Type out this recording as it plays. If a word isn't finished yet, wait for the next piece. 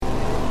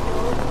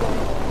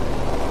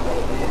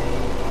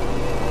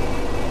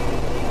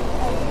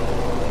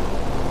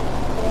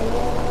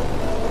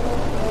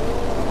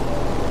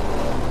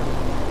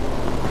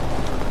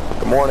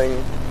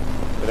Morning.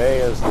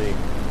 Today is the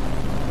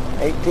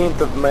 18th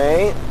of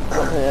May,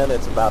 and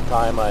it's about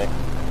time I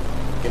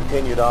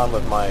continued on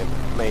with my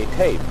May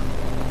tape.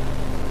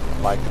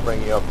 I'd like to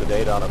bring you up to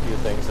date on a few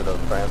things that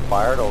have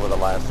transpired over the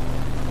last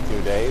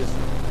few days.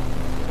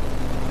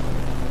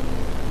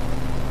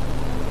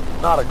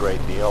 Not a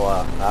great deal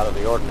out of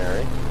the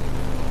ordinary.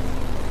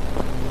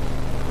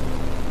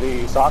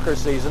 The soccer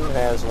season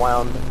has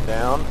wound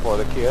down for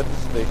the kids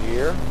this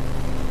year.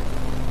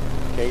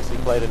 Casey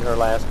played in her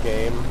last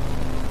game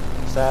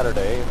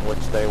Saturday, which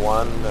they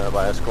won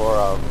by a score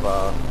of,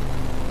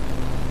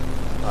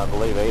 I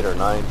believe, 8 or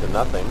 9 to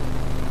nothing.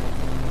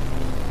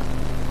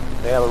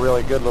 They have a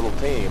really good little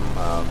team.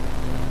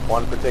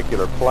 One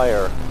particular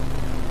player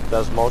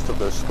does most of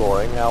their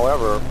scoring.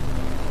 However,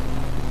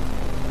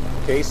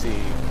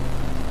 Casey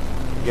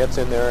gets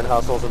in there and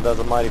hustles and does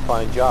a mighty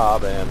fine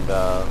job, and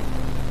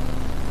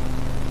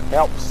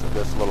helps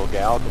this little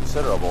gal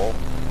considerably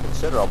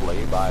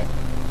by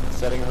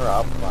setting her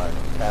up, by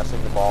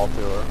passing the ball to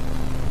her.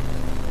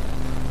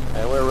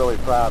 And we're really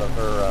proud of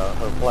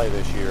her play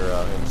this year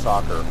in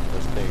soccer,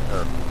 this being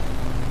her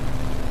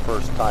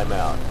first time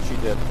out. She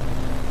did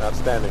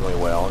outstandingly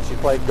well, and she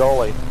played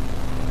goalie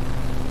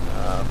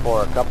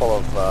for a couple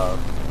of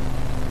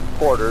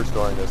quarters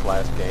during this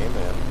last game,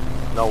 and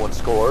no one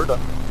scored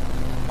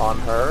on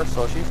her,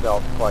 so she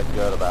felt quite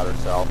good about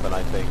herself, and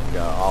I think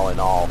all in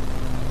all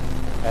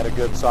had a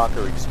good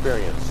soccer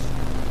experience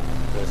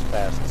this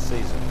past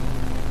season.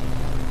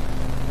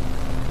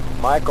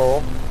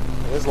 Michael,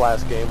 his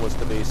last game was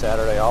to be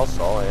Saturday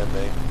also, and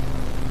they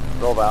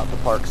drove out to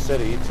Park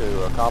City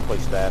to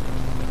accomplish that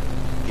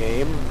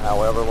game.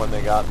 However, when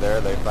they got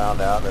there, they found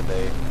out that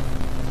they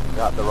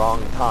got the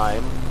wrong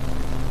time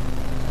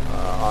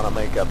on a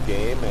makeup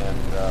game,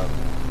 and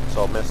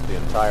so missed the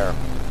entire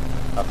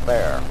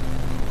affair.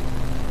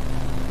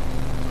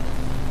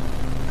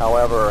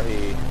 However,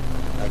 he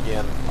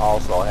again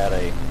also had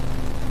a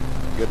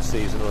good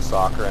season with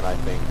soccer, and I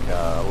think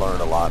learned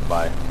a lot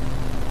by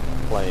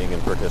playing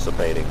and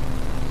participating.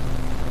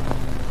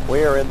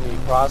 We are in the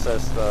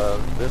process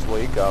this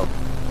week of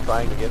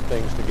trying to get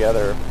things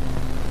together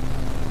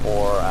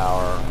for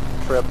our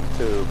trip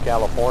to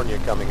California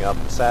coming up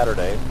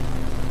Saturday.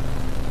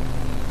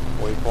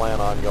 We plan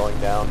on going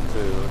down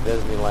to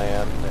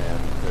Disneyland and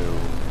to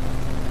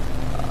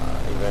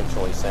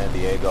eventually San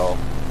Diego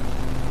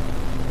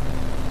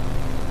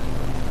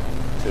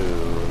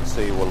to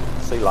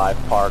Sea Life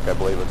Park, I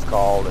believe it's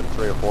called, and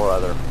 3 or 4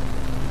 other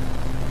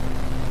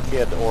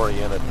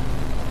kid-oriented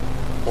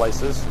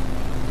places.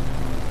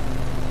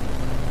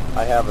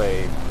 I have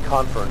a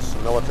conference,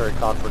 a military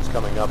conference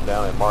coming up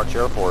down at March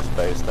Air Force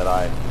Base that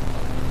I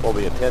will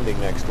be attending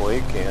next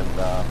week, and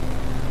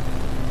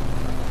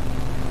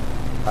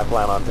I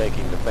plan on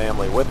taking the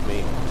family with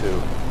me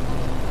to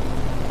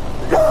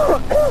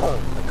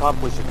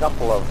accomplish a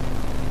couple of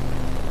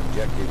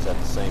objectives at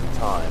the same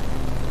time.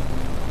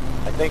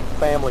 I think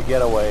family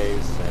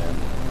getaways and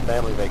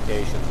family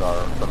vacations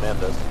are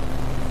tremendous.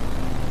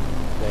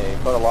 They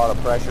put a lot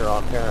of pressure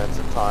on parents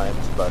at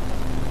times, but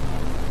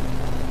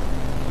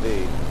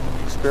the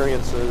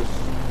experiences,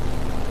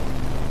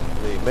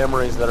 the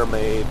memories that are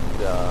made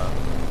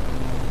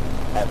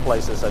at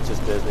places such as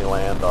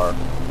Disneyland are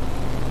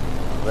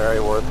very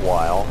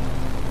worthwhile,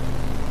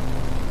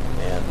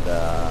 and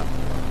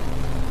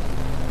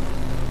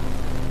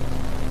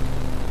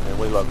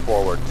we look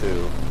forward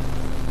to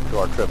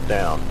our trip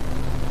down.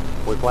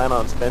 We plan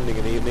on spending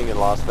an evening in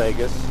Las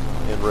Vegas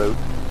en route,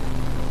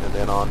 and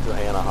then on to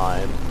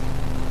Anaheim,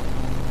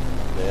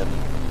 then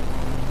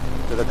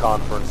to the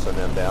conference, and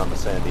then down to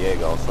San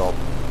Diego. So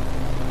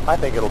I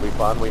think it'll be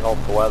fun. We hope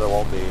the weather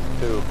won't be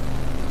too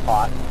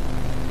hot,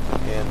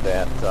 and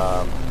that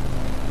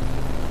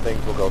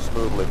things will go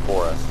smoothly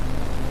for us.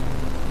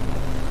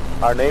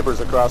 Our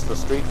neighbors across the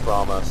street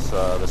from us,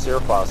 the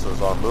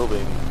Searfosses, are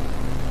moving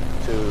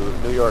to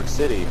New York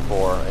City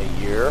for a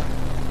year,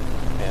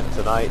 and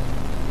tonight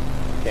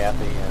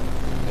Kathy and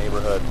the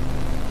neighborhood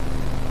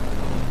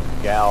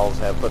gals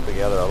have put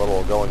together a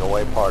little going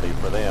away party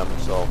for them,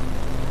 so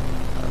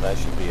that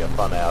should be a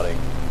fun outing.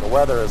 The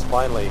weather is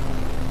finally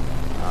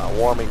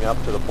warming up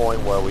to the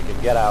point where we can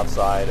get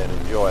outside and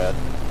enjoy it,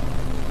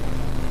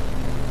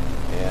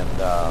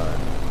 and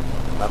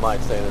I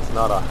might say it's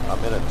not a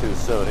minute too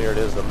soon. Here it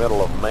is, the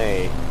middle of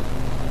May,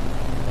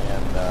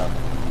 and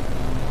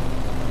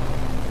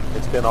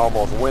it's been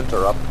almost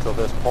winter up until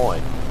this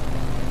point.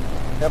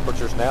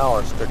 Temperatures now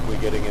are strictly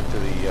getting into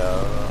the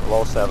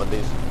low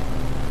 70s,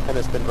 and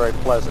it's been very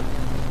pleasant.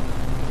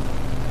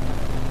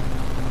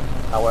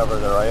 However,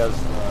 there is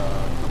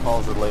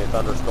supposedly a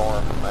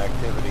thunderstorm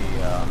activity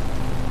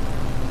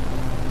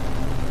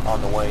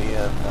on the way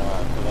in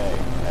today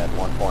at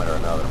one point or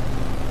another.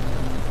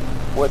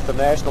 With the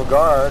National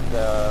Guard,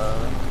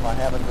 I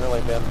haven't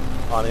really been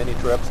on any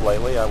trips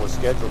lately. I was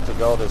scheduled to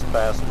go this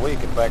past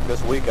week. In fact,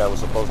 this week I was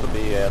supposed to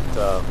be at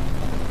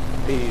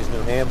Pease,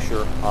 New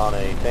Hampshire on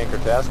a tanker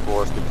task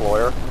force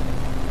deployer.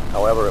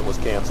 However, it was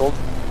canceled,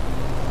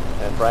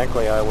 and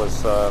frankly I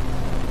was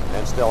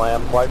and still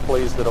am quite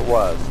pleased that it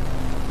was.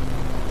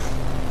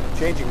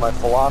 changing my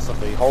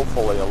philosophy,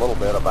 hopefully a little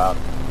bit, about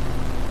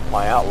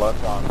my outlook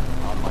on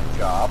my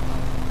job.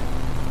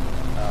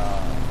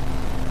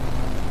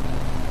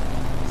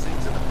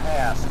 Seems in the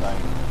past I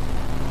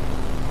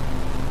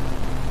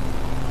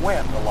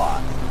went a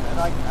lot, and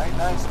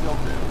I still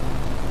do.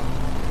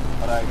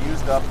 But I've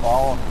used up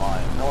all of my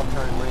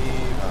military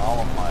leave and all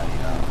of my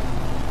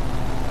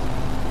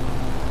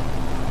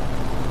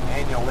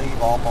annual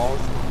leave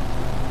almost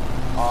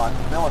on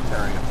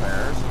military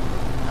affairs,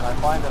 and I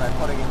find that I'm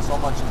putting in so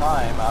much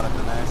time out at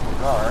the National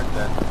Guard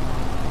that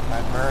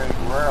I'm very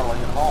rarely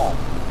at home.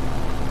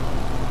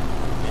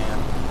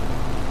 And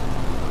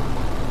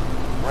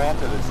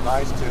granted, it's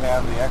nice to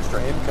have the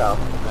extra income,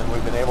 and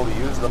we've been able to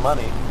use the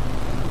money,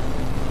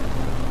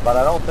 but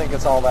I don't think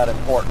it's all that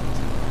important.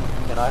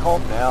 And I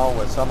hope now,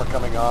 with summer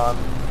coming on,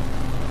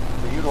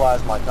 to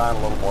utilize my time a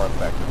little more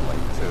effectively,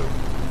 to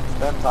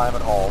spend time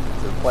at home,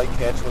 to play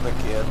catch with the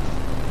kids,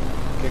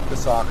 kick the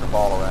soccer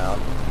ball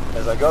around.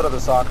 As I go to the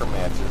soccer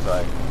matches,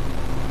 I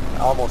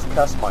almost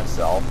cuss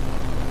myself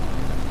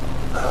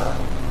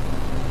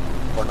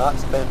for not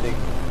spending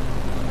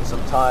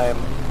some time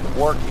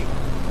working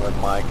with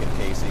Mike and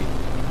Casey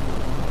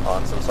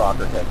on some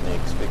soccer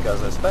techniques,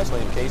 because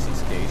especially in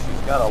Casey's case,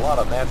 she's got a lot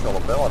of natural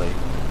ability.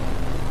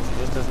 She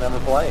just has never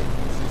played.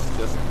 She's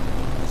just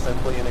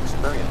simply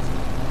inexperienced.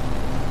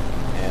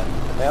 And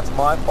that's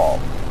my fault.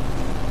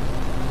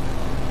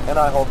 And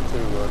I hope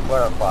to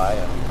clarify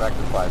and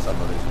rectify some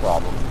of these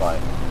problems by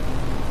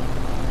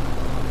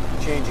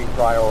changing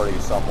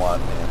priorities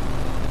somewhat and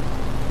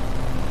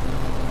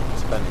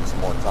spending some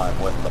more time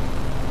with them.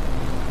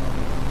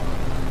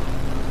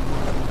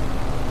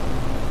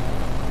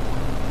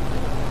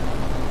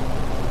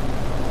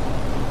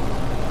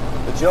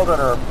 The children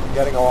are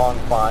getting along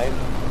fine.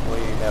 We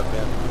have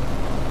been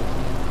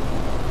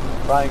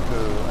trying to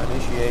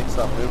initiate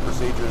some new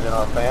procedures in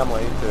our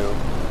family to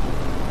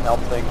help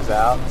things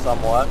out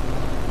somewhat.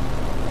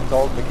 I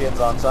told the kids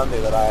on Sunday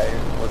that I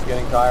was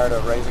getting tired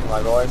of raising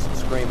my voice and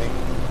screaming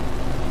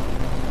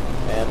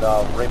and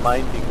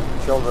reminding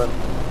children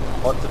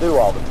what to do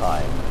all the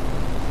time.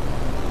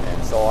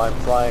 And so I'm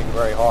trying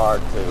very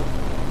hard to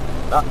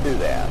not do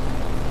that,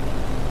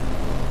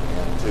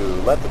 and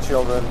to let the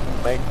children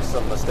make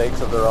some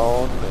mistakes of their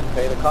own and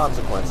pay the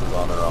consequences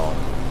on their own.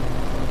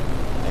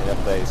 And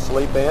if they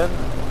sleep in,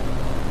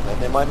 then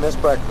they might miss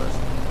breakfast.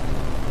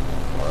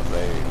 Or if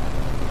they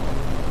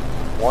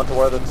want to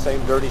wear the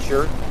same dirty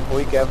shirt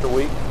week after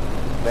week,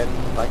 then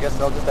I guess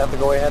they'll just have to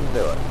go ahead and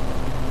do it.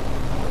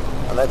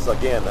 And that's,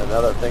 again,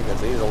 another thing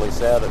that's easily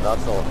said and not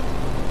so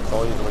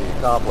easily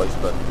accomplished,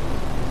 but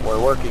we're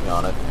working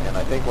on it, and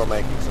I think we're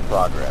making some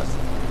progress.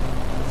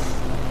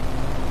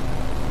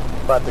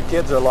 But the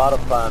kids are a lot of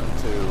fun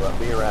to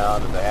be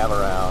around and to have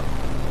around.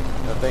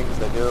 The things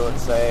they do and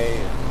say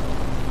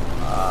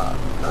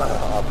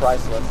are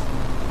priceless.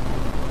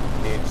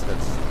 Each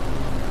that's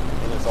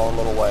in its own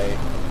little way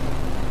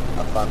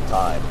a fun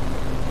time.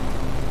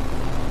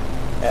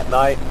 At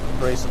night,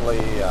 recently,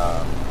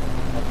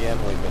 again,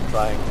 we've been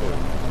trying to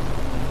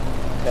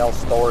tell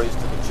stories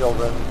to the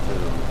children to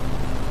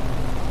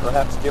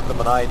perhaps give them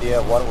an idea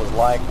of what it was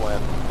like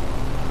when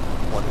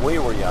we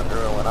were younger,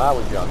 or when I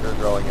was younger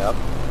growing up.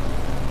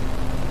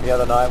 The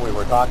other night we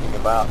were talking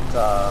about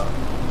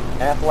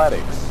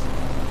athletics,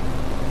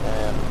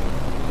 and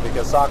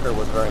because soccer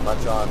was very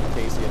much on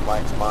Casey and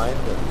Mike's mind,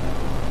 and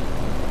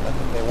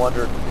they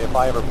wondered if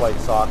I ever played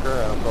soccer,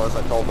 and of course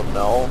I told them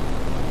no.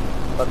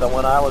 But then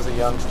when I was a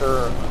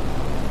youngster,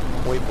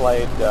 we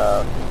played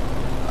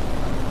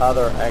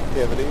other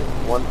activities.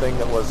 One thing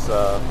that was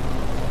a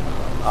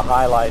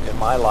highlight in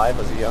my life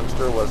as a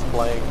youngster was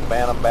playing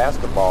Bantam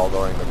basketball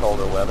during the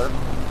colder weather.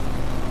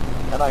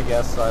 And I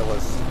guess I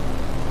was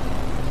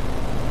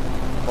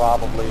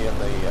probably in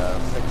the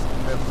 5th,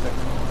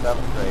 6th,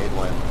 7th grade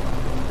when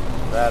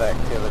that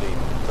activity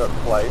took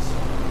place.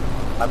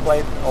 I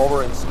played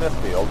over in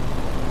Smithfield.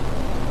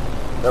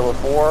 There were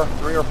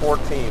 3 or 4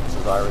 teams,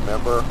 as I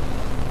remember,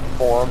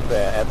 formed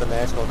at the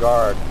National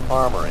Guard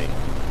Armory,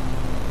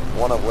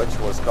 one of which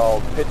was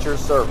called Pitcher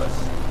Service.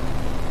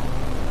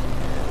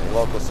 And a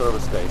local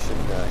service station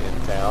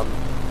in town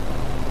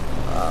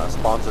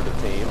sponsored a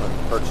team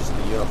and purchased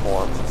the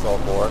uniforms and so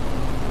forth.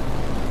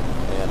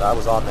 And I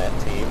was on that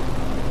team,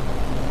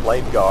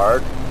 played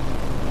guard,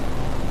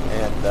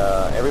 and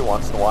every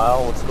once in a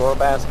while would score a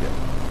basket.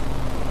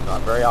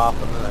 Not very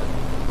often. The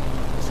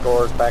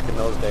scores back in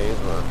those days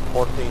were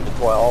 14 to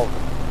 12,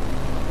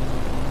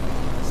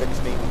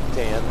 16 to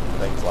 10,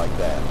 things like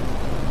that.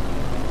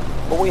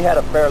 But we had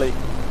a fairly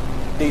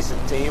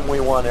decent team. We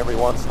won every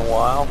once in a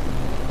while.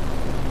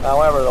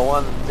 However, the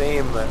one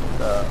team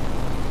that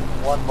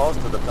won most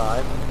of the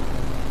time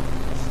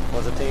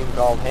was a team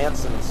called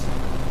Hanson's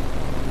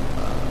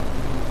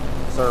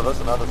Service,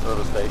 another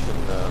service station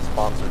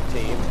sponsored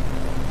team.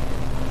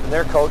 And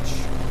their coach,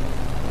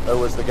 who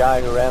was the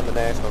guy who ran the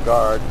National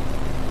Guard,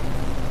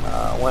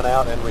 went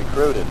out and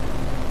recruited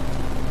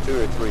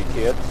 2 or 3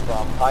 kids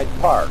from Hyde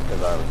Park,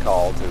 as I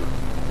recall, to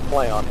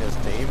play on his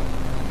team.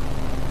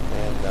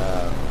 And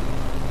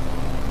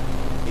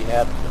he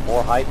had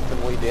more height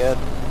than we did,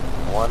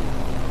 won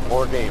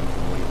more games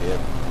than we did.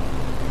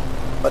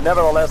 But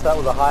nevertheless, that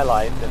was a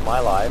highlight in my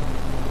life.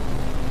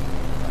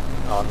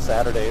 On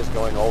Saturdays,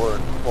 going over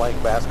and playing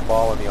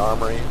basketball in the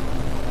armory.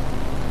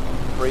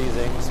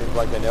 Freezing, seems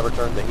like they never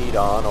turned the heat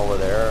on over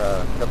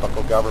there.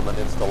 Typical government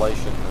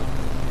installation,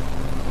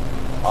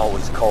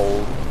 always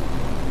cold.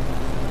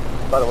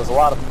 But it was a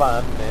lot of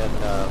fun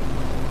and a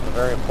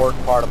very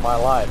important part of my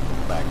life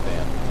back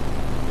then.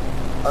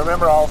 I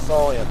remember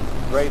also in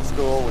grade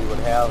school we would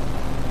have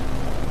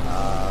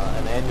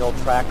an annual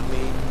track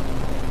meet.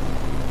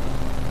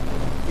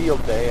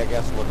 Field day, I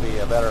guess, would be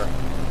a better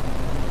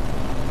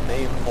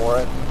name for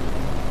it.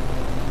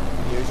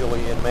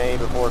 Usually in May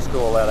before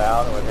school let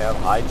out, it would have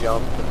high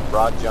jump and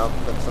broad jump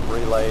and some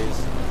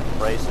relays,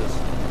 races,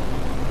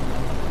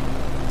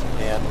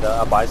 and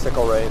a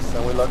bicycle race,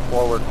 and we look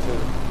forward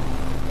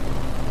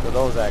to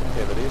those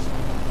activities.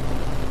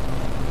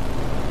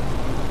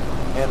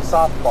 And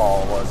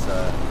softball was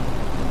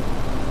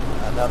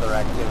another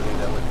activity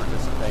that we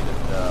participated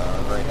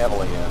very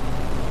heavily in.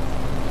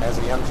 As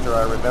a youngster,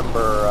 I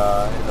remember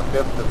in the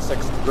 5th and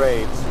 6th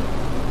grades,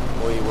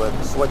 we would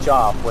switch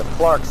off with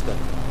Clarkston.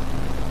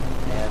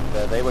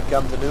 And they would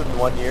come to Newton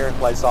one year and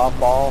play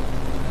softball.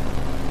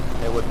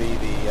 It would be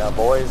the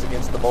boys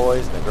against the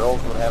boys, and the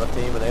girls would have a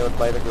team, and they would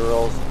play the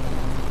girls.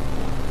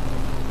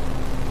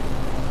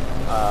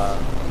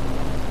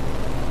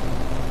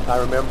 I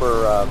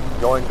remember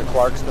going to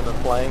Clarkston and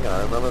playing, and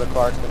I remember the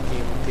Clarkston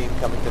team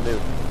coming to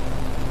Newton.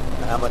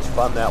 And how much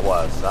fun that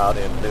was out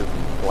in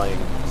Newton playing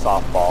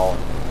softball.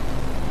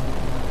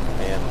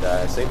 And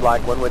it seemed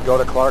like when we'd go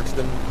to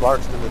Clarkston,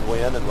 Clarkston would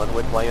win, and when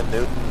we'd play in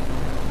Newton,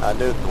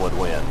 Newton would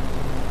win.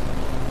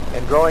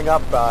 And growing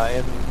up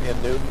in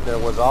Newton, there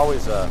was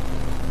always a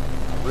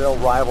real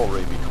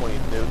rivalry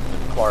between Newton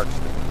and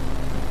Clarkston.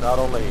 Not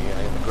only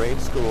in the grade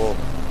school,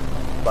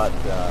 but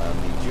the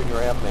junior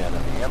M-men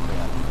and the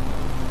M-men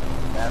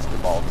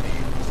basketball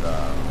teams.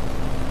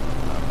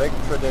 A big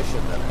tradition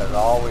that has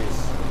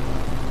always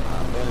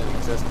been in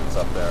existence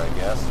up there, I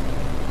guess.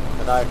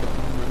 And I can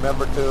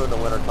remember too in the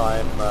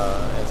wintertime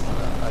as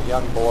a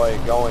young boy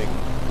going,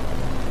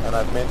 and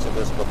I've mentioned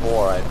this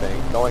before, I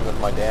think, going with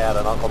my dad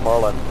and Uncle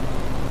Merlin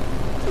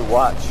to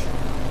watch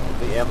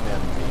the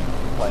M-men team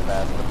play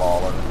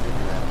basketball, or the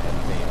junior M-men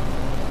team.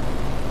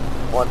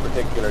 One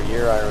particular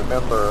year I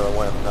remember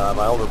when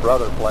my older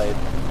brother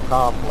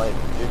Tom played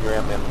junior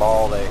M-men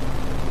ball, they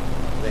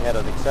had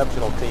an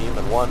exceptional team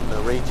and won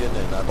the region,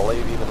 and I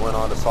believe even went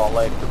on to Salt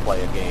Lake to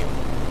play a game.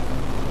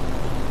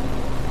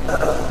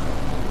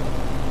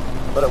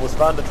 But it was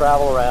fun to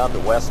travel around to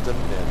Weston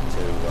and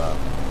to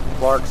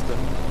Clarkston,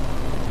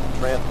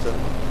 Trenton,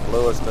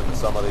 Lewiston, and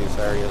some of these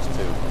areas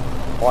to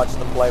watch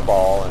them play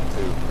ball and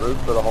to root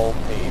for the home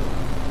team.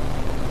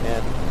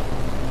 And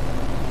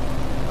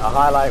a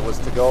highlight was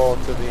to go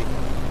to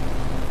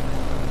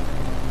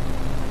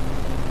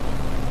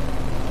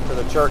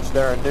the church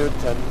there in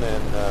Newton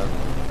and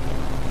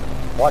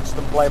watch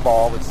them play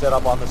ball. We'd sit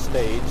up on the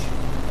stage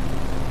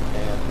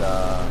and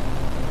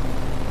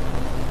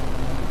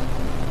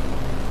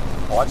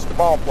watch the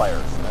ball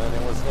players, and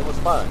it was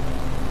fun.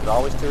 There's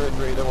always 2 or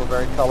 3 that were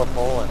very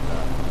colorful, and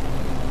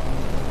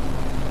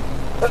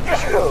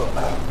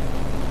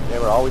they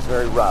were always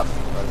very rough,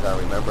 as I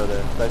remember,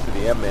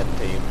 especially the M-men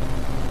team.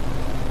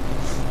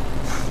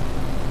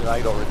 You know,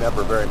 I don't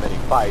remember very many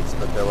fights,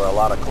 but there were a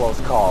lot of close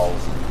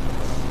calls.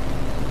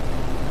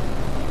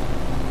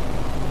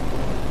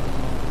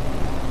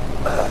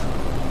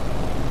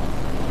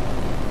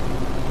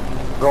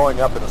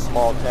 Growing up in a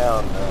small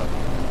town,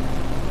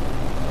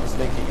 I was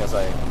thinking as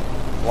I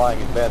was lying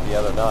in bed the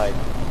other night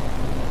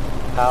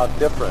how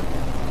different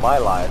my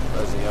life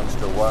as a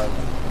youngster was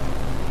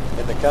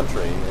in the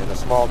country, in a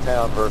small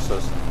town,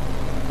 versus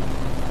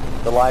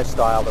the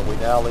lifestyle that we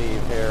now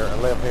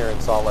live here in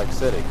Salt Lake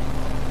City.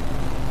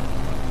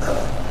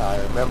 I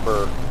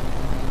remember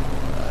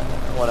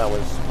when I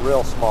was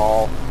real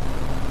small,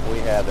 we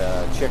had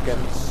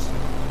chickens.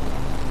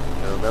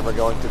 I remember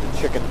going to the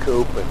chicken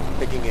coop and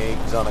picking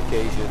eggs on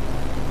occasion.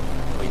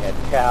 We had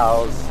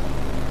cows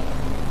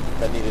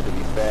that needed to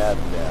be fed.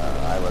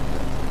 I would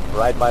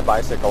ride my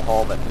bicycle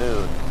home at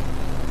noon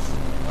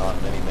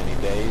on many, many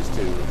days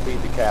to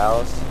feed the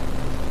cows.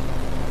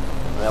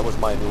 And that was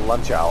my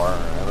lunch hour.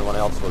 Everyone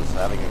else was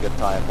having a good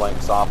time playing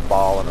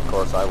softball, and of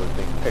course I was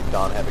being picked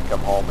on, had to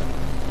come home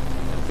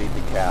and feed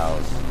the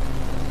cows.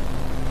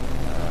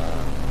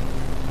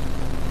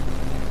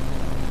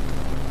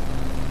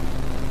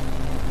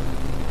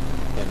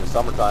 In the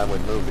summertime,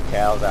 we'd move the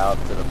cows out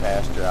to the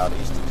pasture out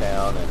east of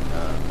town and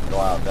go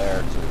out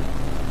there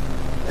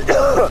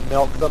to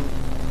milk them,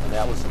 and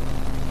that was a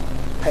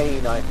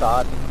pain, I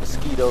thought.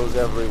 Mosquitoes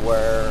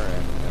everywhere,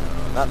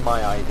 and not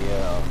my idea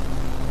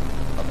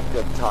of a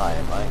good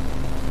time.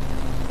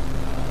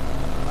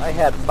 I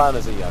had fun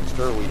as a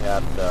youngster. We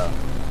had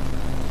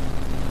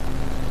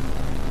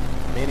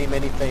many,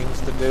 many things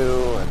to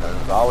do, and there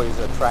was always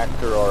a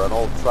tractor or an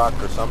old truck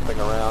or something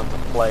around to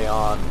play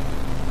on.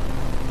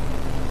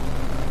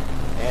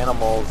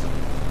 Animals, and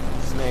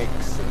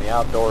snakes and the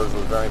outdoors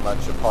was very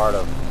much a part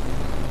of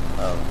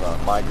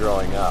my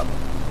growing up.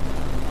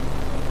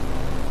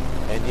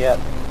 And yet,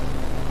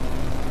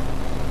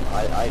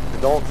 I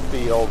don't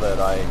feel that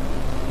I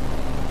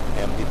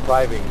am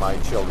depriving my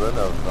children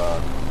of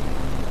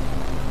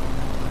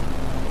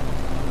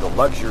the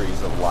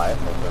luxuries of life,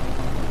 of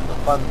the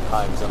fun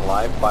times in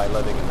life by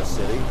living in the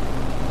city.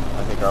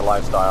 I think our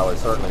lifestyle is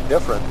certainly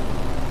different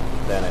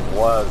than it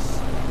was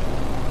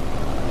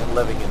in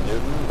living in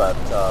Newton, but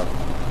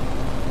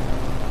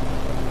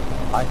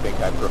I think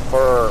I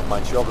prefer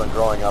my children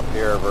growing up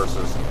here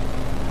versus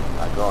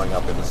growing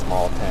up in the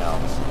small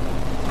towns.